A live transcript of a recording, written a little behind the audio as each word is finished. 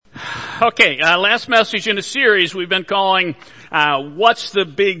Okay, last message in a series we've been calling, What's the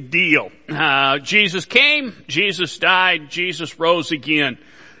Big Deal? Jesus came, Jesus died, Jesus rose again.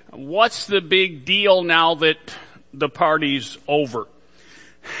 What's the big deal now that the party's over?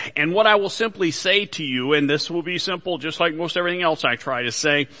 And what I will simply say to you, and this will be simple just like most everything else I try to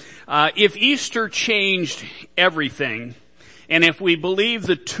say, if Easter changed everything, and if we believe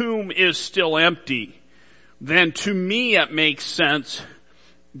the tomb is still empty, then to me it makes sense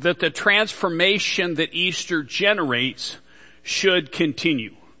that the transformation that Easter generates should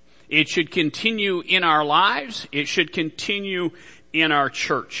continue. It should continue in our lives. It should continue in our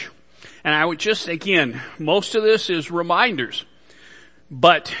church. And I would just, again, most of this is reminders.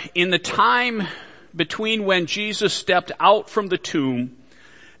 But in the time between when Jesus stepped out from the tomb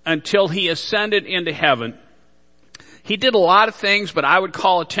until he ascended into heaven, he did a lot of things, but I would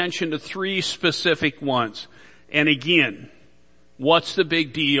call attention to three specific ones. And again, what's the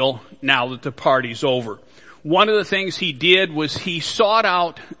big deal now that the party's over? One of the things he did was he sought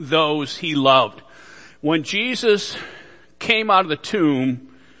out those he loved. When Jesus came out of the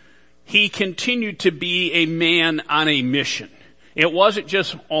tomb, he continued to be a man on a mission. It wasn't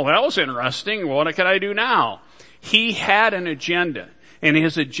just, oh, that was interesting. What can I do now? He had an agenda, and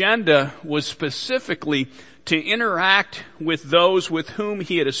his agenda was specifically to interact with those with whom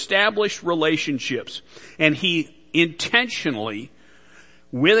he had established relationships. And he intentionally,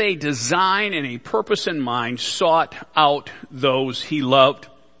 with a design and a purpose in mind, sought out those he loved.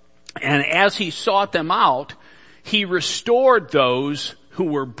 And as he sought them out, he restored those who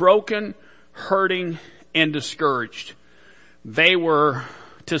were broken, hurting, and discouraged. They were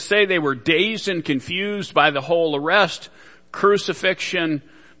dazed and confused by the whole arrest, crucifixion,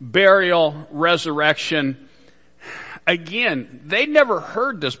 burial, resurrection. Again, they'd never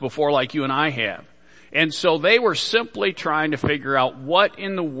heard this before like you and I have. And so they were simply trying to figure out what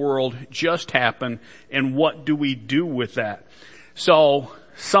in the world just happened and what do we do with that. So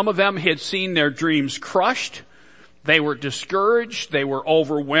some of them had seen their dreams crushed. They were discouraged. They were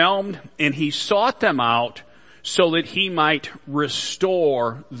overwhelmed. And he sought them out so that he might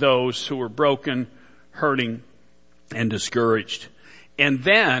restore those who were broken, hurting, and discouraged. And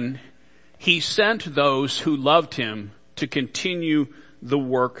then he sent those who loved him to continue the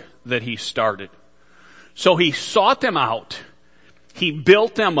work that he started. So he sought them out, he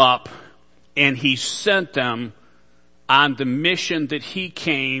built them up, and he sent them on the mission that he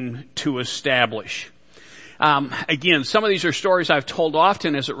came to establish. Again, some of these are stories I've told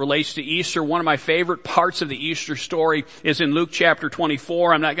often as it relates to Easter. One of my favorite parts of the Easter story is in Luke chapter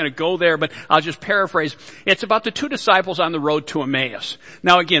 24. I'm not going to go there, but I'll just paraphrase. It's about the two disciples on the road to Emmaus.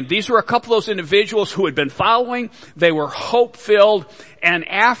 Now again, these were a couple of those individuals who had been following. They were hope-filled, and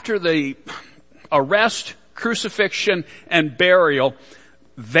after the arrest, crucifixion, and burial,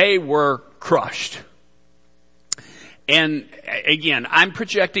 they were crushed. And again, I'm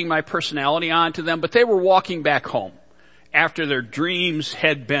projecting my personality onto them, but they were walking back home after their dreams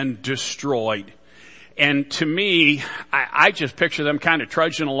had been destroyed. And to me, I just picture them kind of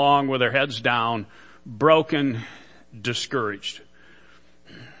trudging along with their heads down, broken, discouraged.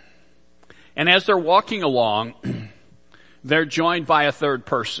 And as they're walking along, they're joined by a third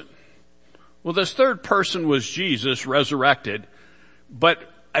person. Well, this third person was Jesus resurrected, but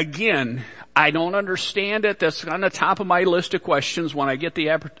again, I don't understand it. That's on the top of my list of questions when I get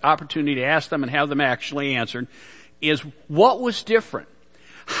the opportunity to ask them and have them actually answered, is what was different?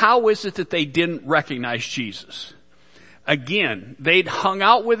 How is it that they didn't recognize Jesus? Again, they'd hung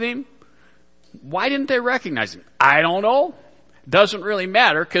out with him. Why didn't they recognize him? I don't know. Doesn't really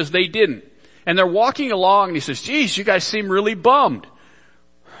matter because they didn't. And they're walking along and he says, geez, you guys seem really bummed.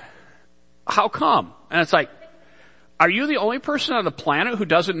 How come? And it's like, are you the only person on the planet who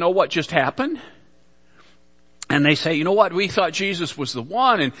doesn't know what just happened? And they say, you know what, we thought Jesus was the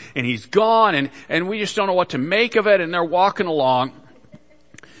one and he's gone and we just don't know what to make of it. And they're walking along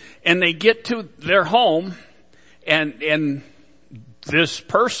and they get to their home and this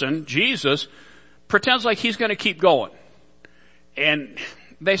person, Jesus, pretends like he's going to keep going. And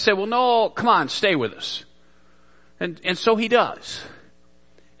they say, well, no, come on, stay with us. And so he does.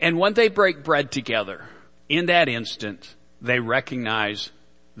 And when they break bread together, in that instant, they recognize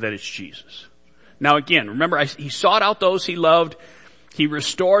that it's Jesus. Now again, remember, he sought out those he loved. He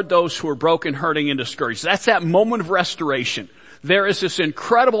restored those who were broken, hurting, and discouraged. That's that moment of restoration. There is this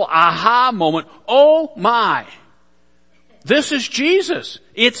incredible aha moment. Oh my! This is Jesus.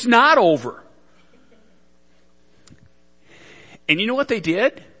 It's not over. And you know what they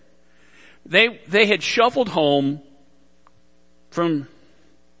did? They had shuffled home from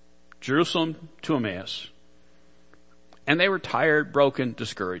Jerusalem to Emmaus. And they were tired, broken,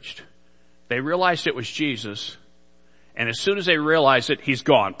 discouraged. They realized it was Jesus. And as soon as they realized it, he's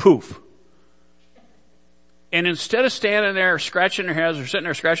gone. Poof. And instead of standing there scratching their heads or sitting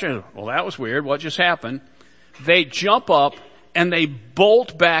there scratching, well, that was weird. What just happened? They jump up and they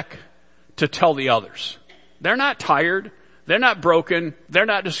bolt back to tell the others. They're not tired. They're not broken. They're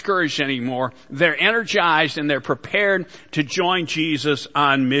not discouraged anymore. They're energized and they're prepared to join Jesus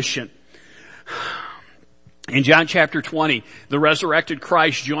on mission. In John chapter 20, the resurrected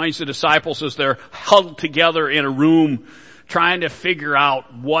Christ joins the disciples as they're huddled together in a room trying to figure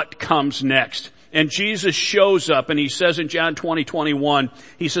out what comes next. And Jesus shows up and he says in John 20:21,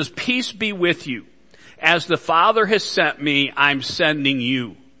 he says, "Peace be with you. As the Father has sent me, I'm sending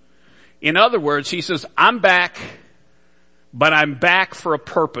you." In other words, he says, I'm back, but I'm back for a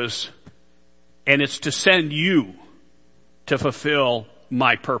purpose, and it's to send you to fulfill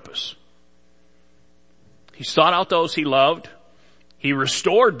my purpose. He sought out those he loved, he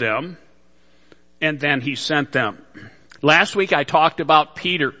restored them, and then he sent them. Last week I talked about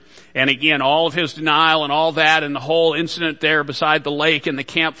Peter, and again, all of his denial and all that, and the whole incident there beside the lake and the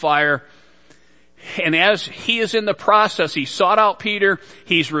campfire. And as he is in the process, he sought out Peter,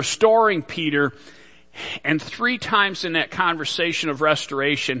 he's restoring Peter, and 3 times in that conversation of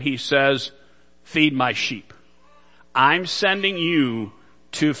restoration, he says, "Feed my sheep. I'm sending you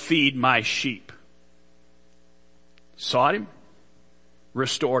to feed my sheep." Sought him,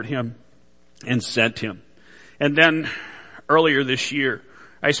 restored him, and sent him. And then earlier this year,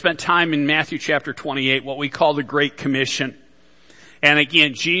 I spent time in Matthew chapter 28, what we call the Great Commission. And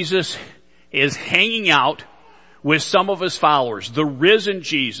again, Jesus is hanging out with some of his followers, the risen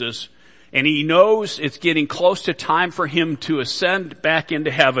Jesus, and he knows it's getting close to time for him to ascend back into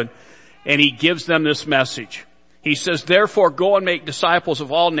heaven, and he gives them this message. He says, "Therefore go and make disciples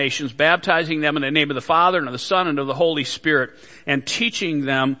of all nations, baptizing them in the name of the Father and of the Son and of the Holy Spirit, and teaching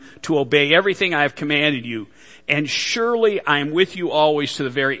them to obey everything I have commanded you. And surely I am with you always to the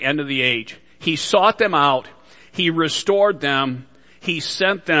very end of the age." He sought them out. He restored them. He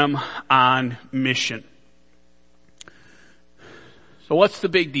sent them on mission. So what's the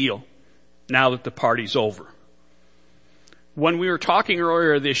big deal now that the party's over? When we were talking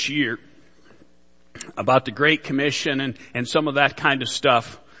earlier this year about the Great Commission and some of that kind of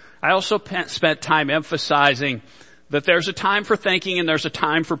stuff, I also spent time emphasizing that there's a time for thinking and there's a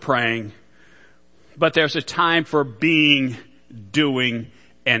time for praying, but there's a time for being, doing,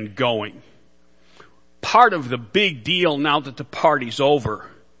 and going. Part of the big deal now that the party's over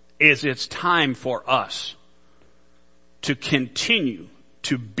is it's time for us to continue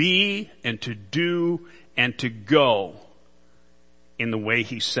to be and to do and to go in the way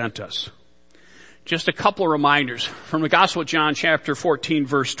he sent us. Just a couple of reminders from the Gospel of John chapter 14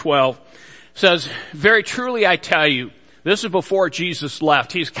 verse 12 says, "Very truly I tell you," this is before Jesus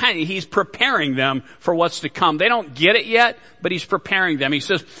left. He's preparing them for what's to come. They don't get it yet, but he's preparing them. He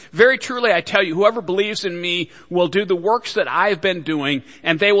says, "Very truly I tell you, whoever believes in me will do the works that I've been doing,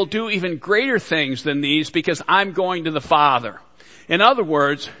 and they will do even greater things than these because I'm going to the Father." In other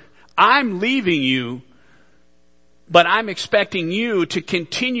words, I'm leaving you, but I'm expecting you to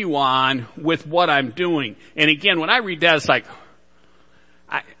continue on with what I'm doing. And again, when I read that, it's like,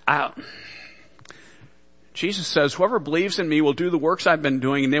 Jesus says, "Whoever believes in me will do the works I've been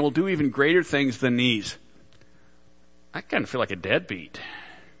doing, and they will do even greater things than these." I kind of feel like a deadbeat.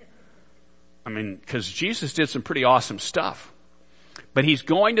 I mean, because Jesus did some pretty awesome stuff. But he's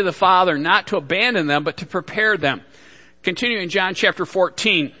going to the Father not to abandon them, but to prepare them. Continuing in John chapter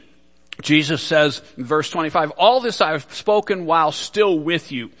 14, Jesus says in verse 25, "All this I have spoken while still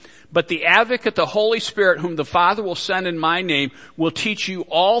with you. But the Advocate, the Holy Spirit, whom the Father will send in my name, will teach you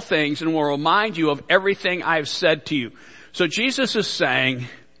all things and will remind you of everything I have said to you." So Jesus is saying,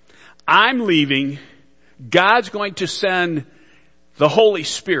 I'm leaving. God's going to send the Holy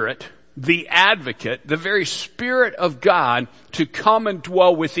Spirit, the Advocate, the very Spirit of God, to come and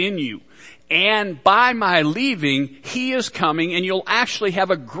dwell within you. And by my leaving, he is coming, and you'll actually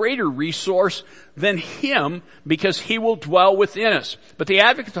have a greater resource than him because he will dwell within us. "But the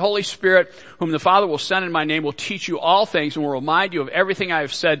Advocate, the Holy Spirit, whom the Father will send in my name, will teach you all things and will remind you of everything I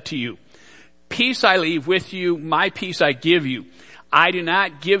have said to you. Peace I leave with you, my peace I give you. I do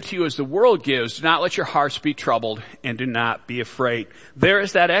not give to you as the world gives. Do not let your hearts be troubled, and do not be afraid." There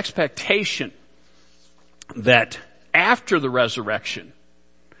is that expectation that after the resurrection,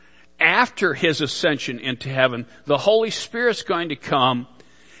 after his ascension into heaven, the Holy Spirit's going to come,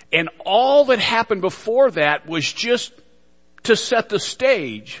 and all that happened before that was just to set the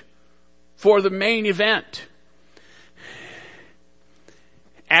stage for the main event.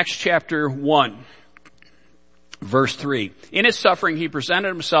 Acts chapter 1, Verse 3, in his suffering he presented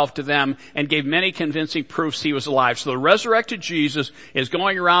himself to them and gave many convincing proofs he was alive. So the resurrected Jesus is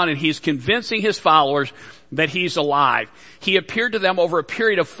going around and he's convincing his followers that he's alive. He appeared to them over a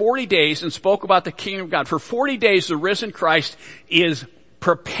period of 40 days and spoke about the kingdom of God. For 40 days the risen Christ is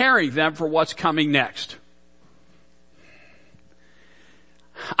preparing them for what's coming next.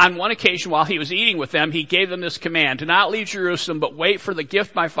 On one occasion while he was eating with them, he gave them this command, do not leave Jerusalem, but wait for the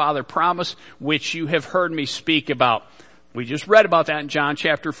gift my Father promised, which you have heard me speak about. We just read about that in John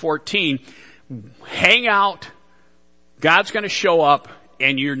chapter 14. Hang out. God's going to show up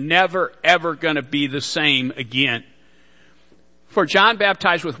and you're never ever going to be the same again. For John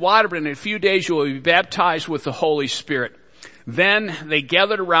baptized with water, but in a few days you will be baptized with the Holy Spirit. Then they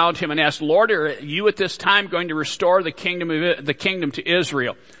gathered around him and asked, Lord, are you at this time going to restore the kingdom to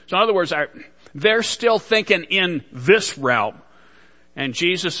Israel? So in other words, they're still thinking in this realm. And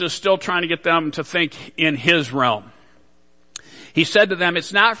Jesus is still trying to get them to think in his realm. He said to them,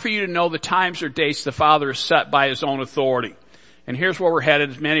 it's not for you to know the times or dates the Father has set by his own authority. And here's where we're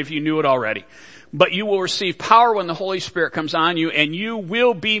headed. Many of you knew it already. But you will receive power when the Holy Spirit comes on you, and you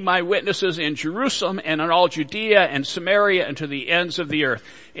will be my witnesses in Jerusalem and in all Judea and Samaria and to the ends of the earth.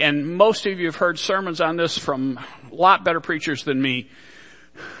 And most of you have heard sermons on this from a lot better preachers than me.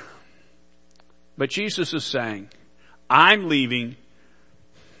 But Jesus is saying, I'm leaving.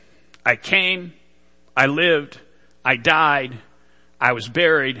 I came, I lived, I died, I was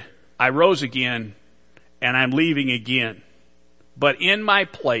buried, I rose again, and I'm leaving again. But in my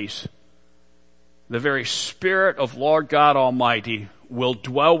place, the very Spirit of Lord God Almighty will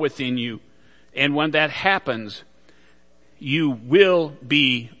dwell within you. And when that happens, you will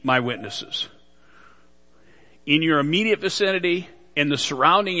be my witnesses. In your immediate vicinity, in the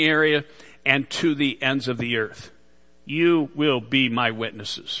surrounding area, and to the ends of the earth. You will be my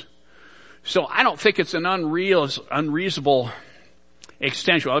witnesses. So I don't think it's an unreasonable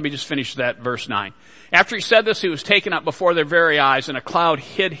extension. Well, let me just finish that verse 9. After he said this, he was taken up before their very eyes, and a cloud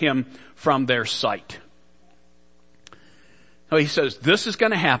hid him from their sight. So he says, this is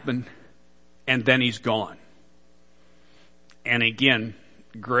going to happen, and then he's gone. And again,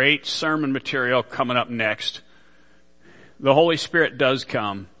 great sermon material coming up next. The Holy Spirit does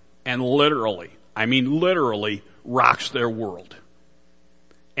come, and literally rocks their world.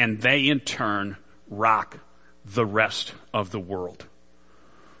 And they in turn rock the rest of the world.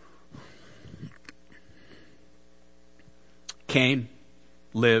 Came,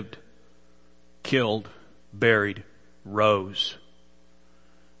 lived, killed, buried, rose.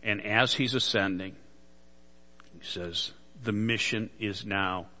 And as he's ascending, he says, the mission is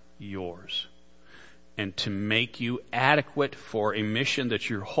now yours. And to make you adequate for a mission that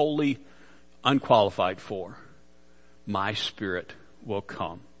you're wholly unqualified for, my Spirit will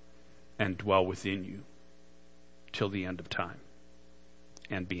come and dwell within you till the end of time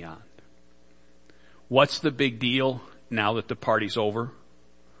and beyond. What's the big deal now that the party's over?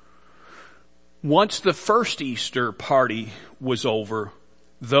 Once the first Easter party was over,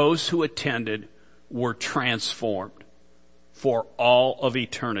 those who attended were transformed for all of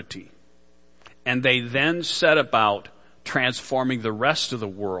eternity. And they then set about transforming the rest of the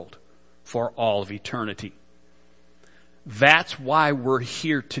world for all of eternity. That's why we're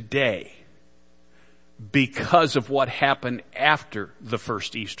here today, because of what happened after the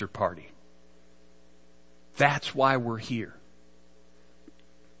first Easter party. That's why we're here.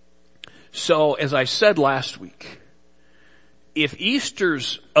 So, as I said last week, if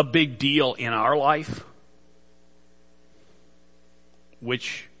Easter's a big deal in our life,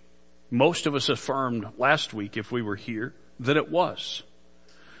 which most of us affirmed last week if we were here, that it was.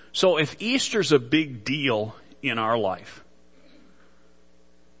 So if Easter's a big deal in our life,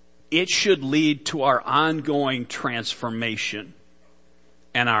 it should lead to our ongoing transformation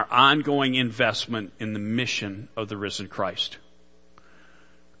and our ongoing investment in the mission of the risen Christ.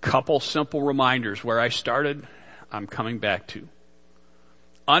 Couple simple reminders. Where I started, I'm coming back to.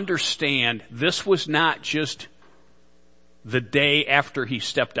 Understand, this was not just the day after he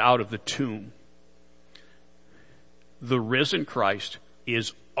stepped out of the tomb. The risen Christ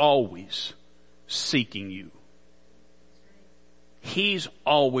is always seeking you. He's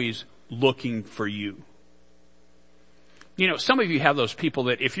always looking for you. You know, some of you have those people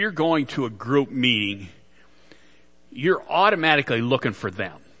that if you're going to a group meeting, you're automatically looking for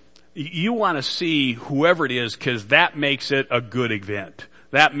them. You want to see whoever it is because that makes it a good event.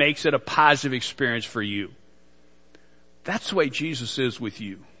 That makes it a positive experience for you. That's the way Jesus is with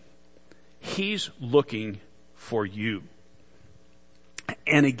you. He's looking for you.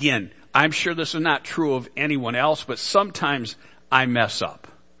 And again, I'm sure this is not true of anyone else, but sometimes I mess up.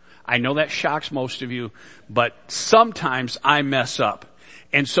 I know that shocks most of you, but sometimes I mess up.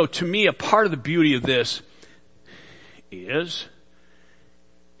 And so to me, a part of the beauty of this is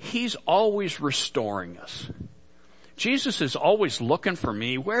He's always restoring us. Jesus is always looking for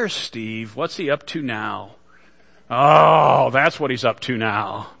me. Where's Steve? What's he up to now? Oh, that's what he's up to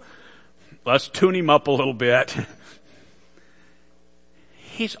now. Let's tune him up a little bit.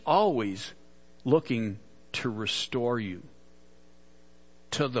 He's always looking to restore you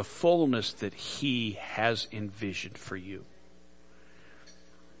to the fullness that He has envisioned for you.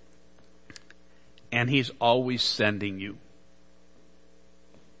 And He's always sending you.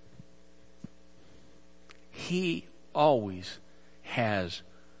 He always has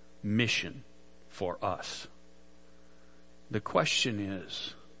mission for us. The question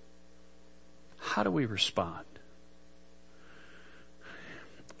is, how do we respond?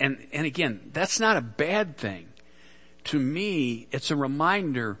 And again, that's not a bad thing. To me, it's a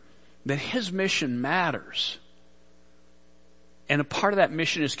reminder that His mission matters. And a part of that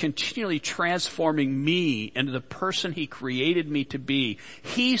mission is continually transforming me into the person He created me to be.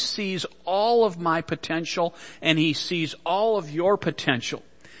 He sees all of my potential, and He sees all of your potential.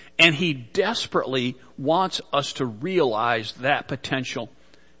 And He desperately wants us to realize that potential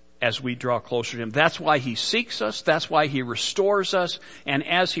as we draw closer to Him. That's why He seeks us. That's why He restores us. And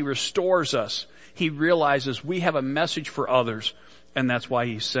as He restores us, He realizes we have a message for others, and that's why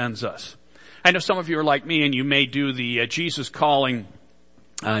He sends us. I know some of you are like me, and you may do the Jesus Calling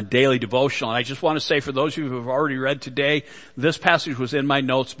daily devotional. And I just want to say, for those of you who have already read today, this passage was in my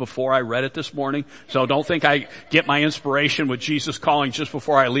notes before I read it this morning. So don't think I get my inspiration with Jesus Calling just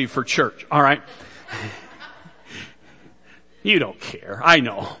before I leave for church. All right? You don't care. I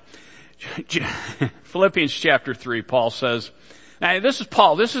know. Philippians chapter 3, Paul says, now this is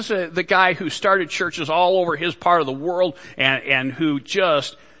Paul. This is the guy who started churches all over his part of the world and who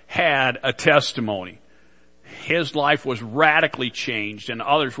just had a testimony. His life was radically changed, and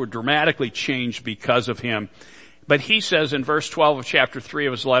others were dramatically changed because of him. But he says in verse 12 of chapter 3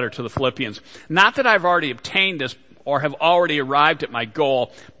 of his letter to the Philippians, not that I've already obtained this or have already arrived at my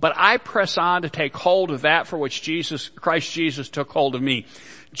goal, but I press on to take hold of that for which Christ Jesus took hold of me.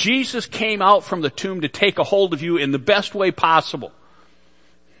 Jesus came out from the tomb to take a hold of you in the best way possible.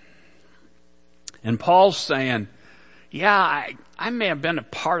 And Paul's saying, yeah, I may have been a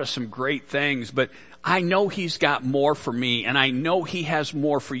part of some great things, but I know He's got more for me, and I know He has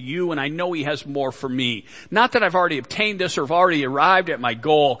more for you, and I know He has more for me. Not that I've already obtained this or have already arrived at my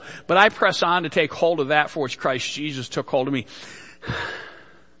goal, but I press on to take hold of that for which Christ Jesus took hold of me.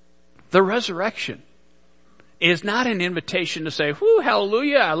 The resurrection is not an invitation to say, whoo,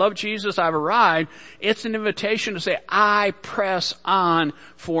 hallelujah, I love Jesus, I've arrived. It's an invitation to say, I press on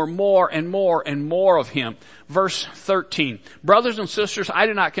for more and more and more of Him. Verse 13, brothers and sisters, I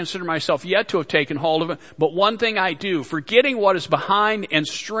do not consider myself yet to have taken hold of it, but one thing I do, forgetting what is behind and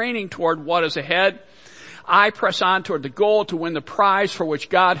straining toward what is ahead, I press on toward the goal to win the prize for which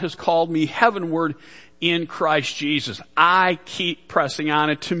God has called me heavenward in Christ Jesus. I keep pressing on.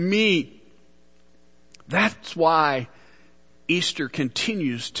 And to me, that's why Easter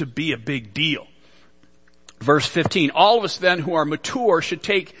continues to be a big deal. Verse 15, all of us then who are mature should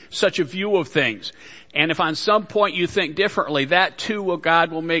take such a view of things. And if on some point you think differently, that too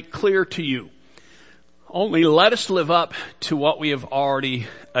God will make clear to you. Only let us live up to what we have already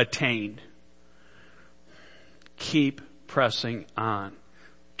attained. Keep pressing on.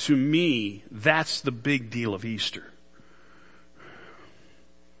 To me, that's the big deal of Easter.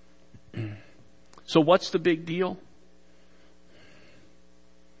 So what's the big deal?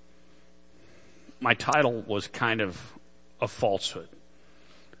 My title was kind of a falsehood.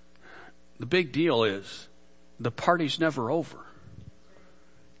 The big deal is the party's never over.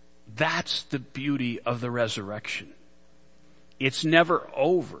 That's the beauty of the resurrection. It's never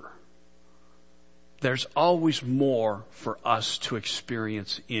over. There's always more for us to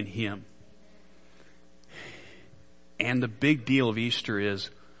experience in Him. And the big deal of Easter is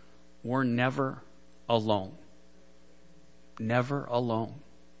we're never alone. Never alone.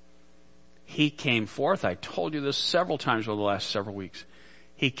 He came forth. I told you this several times over the last several weeks.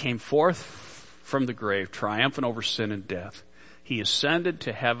 He came forth from the grave, triumphant over sin and death. He ascended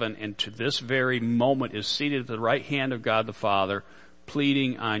to heaven, and to this very moment is seated at the right hand of God the Father,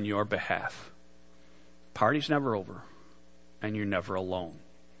 pleading on your behalf. Party's never over, and you're never alone.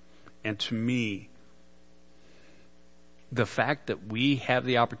 And to me, the fact that we have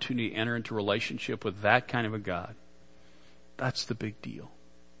the opportunity to enter into a relationship with that kind of a God, that's the big deal.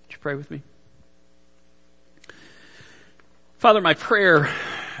 Would you pray with me? Father, my prayer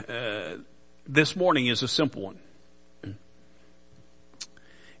this morning is a simple one.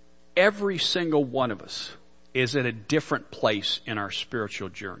 every single one of us is at a different place in our spiritual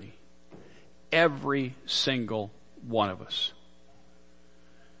journey. Every single one of us.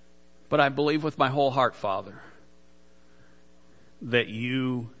 But I believe with my whole heart, Father, that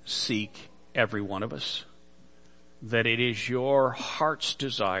you seek every one of us. That it is your heart's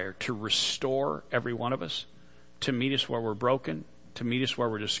desire to restore every one of us, to meet us where we're broken, to meet us where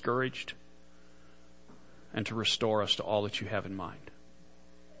we're discouraged, and to restore us to all that you have in mind.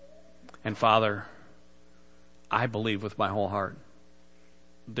 And Father, I believe with my whole heart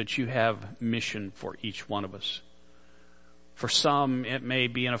that you have mission for each one of us. For some, it may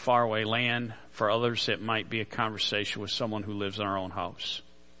be in a faraway land. For others, it might be a conversation with someone who lives in our own house,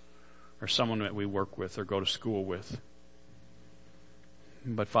 or someone that we work with or go to school with.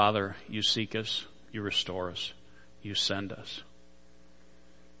 But Father, you seek us, you restore us, you send us.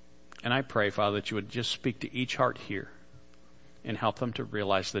 And I pray, Father, that you would just speak to each heart here and help them to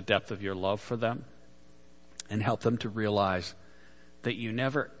realize the depth of your love for them, and help them to realize that you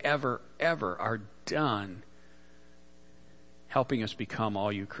never, ever, ever are done helping us become all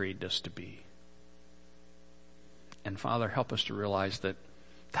you created us to be. And Father, help us to realize that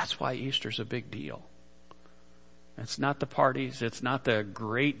that's why Easter's a big deal. It's not the parties, it's not the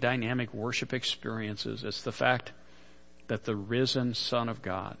great dynamic worship experiences, it's the fact that the risen Son of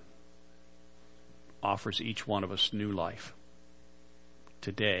God offers each one of us new life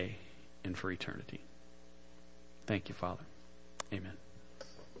today and for eternity. Thank you, Father. Amen.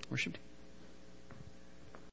 Worship team.